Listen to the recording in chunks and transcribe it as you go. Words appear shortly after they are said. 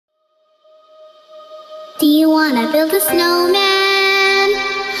Do you wanna build a snowman?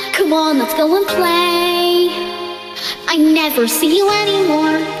 Come on, let's go and play. I never see you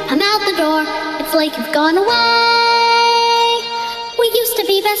anymore. I'm out the door, it's like you've gone away. We used to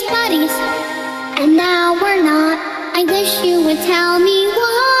be best buddies, and now we're not. I wish you would tell me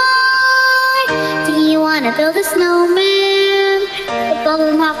why. Do you wanna build a snowman? It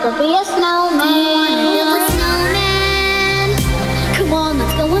doesn't have to be a snowman. Do you wanna build a snowman? Come on,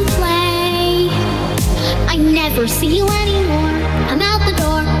 let's go and play. I never see you anymore. I'm out the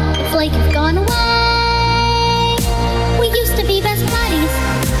door, it's like you've gone away. We used to be best buddies,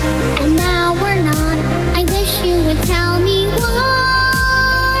 and now we're not. I wish you would tell me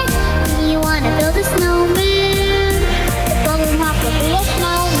why. Do you wanna build a snowman? It doesn't have to be a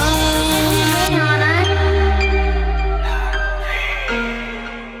snowman.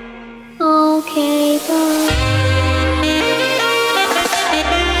 Okay, bye.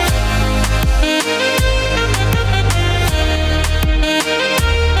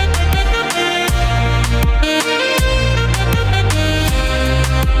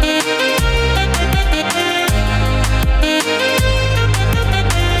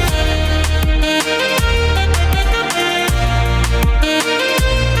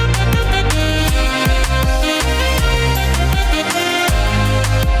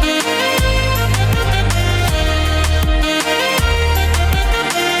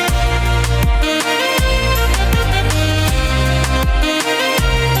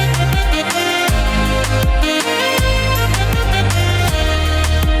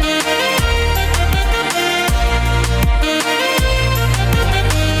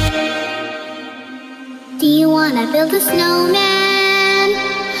 Build a snowman.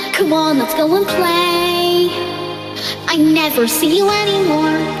 Come on, let's go and play. I never see you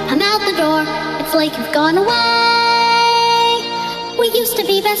anymore. I'm out the door, it's like you've gone away. We used to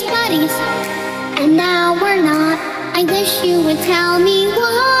be best buddies, and now we're not. I wish you would tell me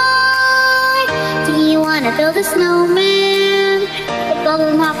why. Do you wanna build a snowman? It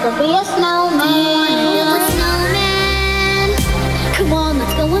doesn't have to be a snowman. Do you wanna build a snowman? Come on,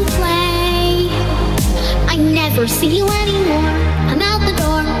 let's go and play. I never see you anymore. I'm out the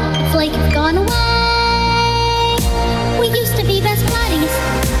door, it's like you've gone away. We used to be best buddies,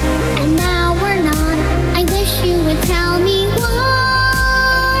 and now we're not. I wish you would tell me